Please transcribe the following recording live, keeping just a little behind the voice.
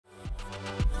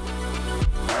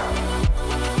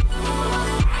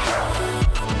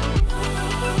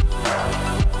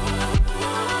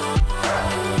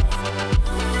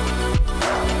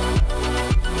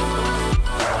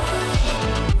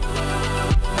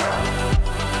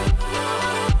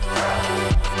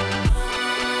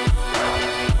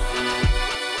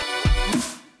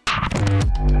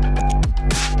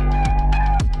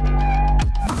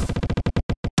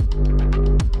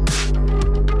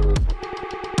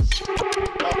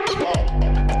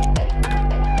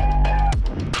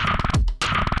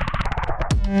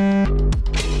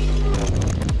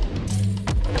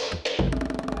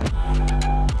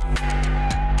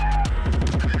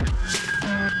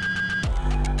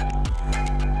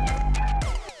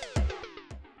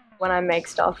When I make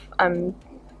stuff, I'm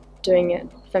doing it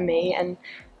for me, and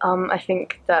I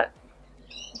think that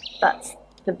that's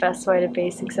the best way to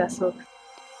be successful.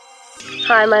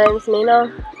 Hi, my name's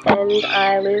Nina and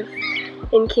I live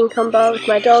in Kincumber with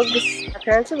my dogs. My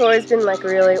parents have always been like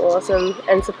really awesome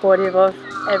and supportive of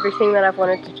everything that I've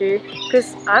wanted to do,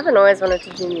 because I haven't always wanted to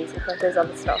do music, like there's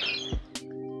other stuff.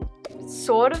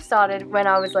 Sort of started when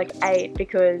I was like 8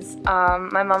 because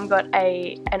my mum got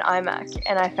an iMac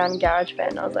and I found GarageBand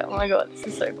and I was like, oh my god, this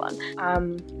is so fun.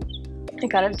 I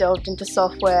kind of delved into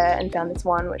software and found this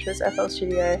one which was FL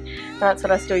Studio, and that's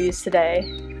what I still use today.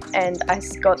 And I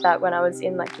got that when I was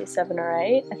in like year 7 or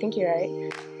 8, I think year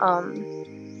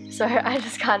 8. So I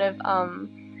just kind of,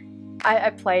 I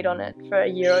played on it for a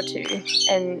year or 2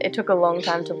 and it took a long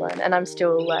time to learn, and I'm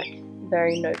still like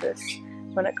very nervous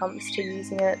when it comes to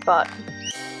using it, but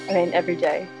I mean every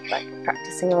day, like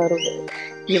practicing a little bit,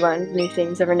 you learn new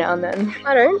things every now and then.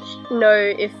 I don't know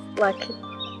if like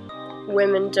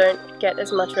women don't get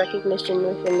as much recognition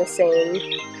within the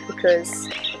scene because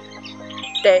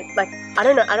they like, I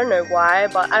don't know why,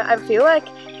 but I feel like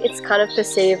it's kind of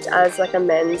perceived as like a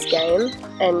men's game,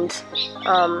 and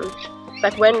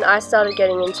like when I started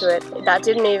getting into it, that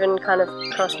didn't even kind of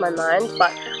cross my mind,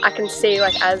 but I can see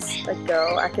like as a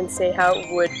girl, I can see how it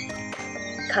would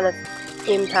kind of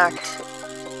impact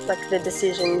like the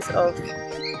decisions of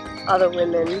other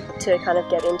women to kind of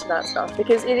get into that stuff,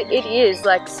 because it is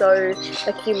like, so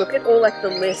like if you look at all like the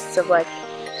lists of like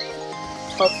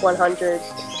top 100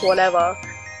 whatever,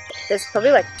 there's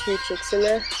probably like 2 chicks in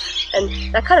there,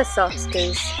 and that kind of sucks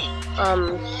because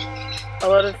a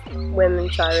lot of women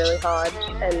try really hard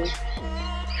and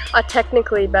are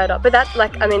technically better, but that,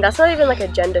 like, I mean, that's not even like a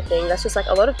gender thing, that's just like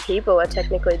a lot of people are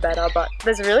technically better, but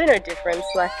there's really no difference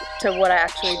like to what I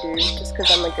actually do just because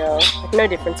I'm a girl, like no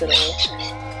difference at all.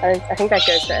 I think that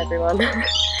goes for everyone.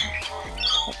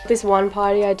 This one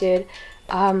party I did,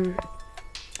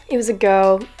 it was a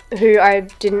girl who I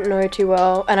didn't know too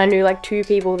well, and I knew like 2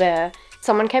 people there.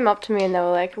 Someone came up to me and they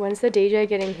were like, when's the DJ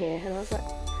getting here? And I was like,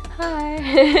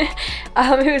 hi.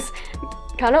 It was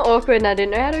kind of awkward and I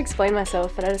didn't know how to explain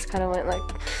myself, but I just kind of went like,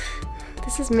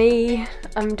 this is me,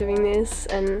 I'm doing this,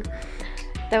 and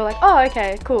they were like, oh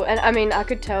okay, cool. And I mean, I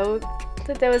could tell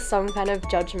that there was some kind of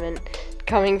judgment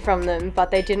coming from them, but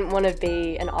they didn't want to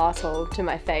be an asshole to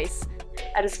my face.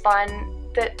 I just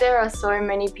find that there are so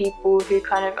many people who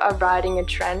kind of are riding a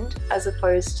trend as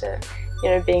opposed to, you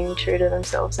know, being true to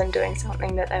themselves and doing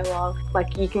something that they love.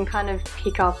 Like you can kind of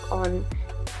pick up on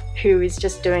who is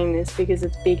just doing this because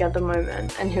it's big at the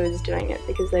moment and who is doing it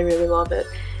because they really love it.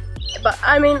 But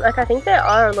I mean, like I think there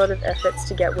are a lot of efforts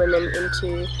to get women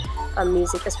into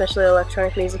music, especially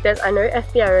electronic music. I know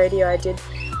FBI Radio, I did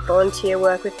volunteer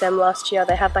work with them last year.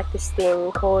 They have like this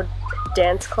thing called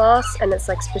dance class, and it's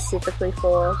like specifically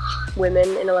for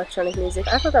women in electronic music.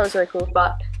 I thought that was really cool.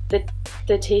 But the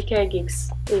TK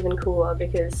gig's even cooler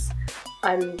because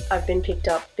I've been picked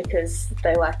up because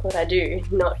they like what I do,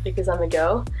 not because I'm a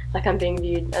girl. Like I'm being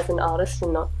viewed as an artist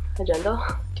and not a gender.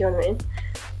 Do you know what I mean?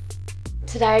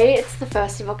 Today it's the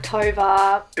 1st of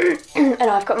October and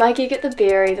I've got my gig at the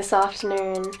Beery this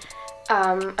afternoon.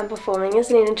 I'm performing as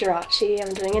Ninajirachi.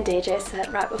 I'm doing a DJ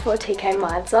set right before TK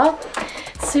Minds Up.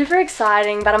 Super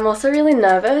exciting, but I'm also really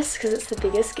nervous because it's the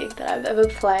biggest gig that I've ever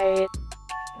played.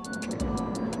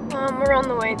 We're on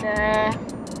the way there.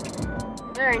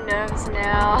 I'm very nervous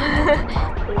now.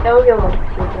 I think there will be a lot of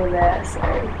people there, so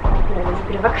you know, there's a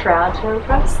bit of a crowd to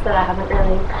impress that I haven't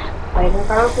really played in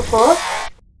front of before.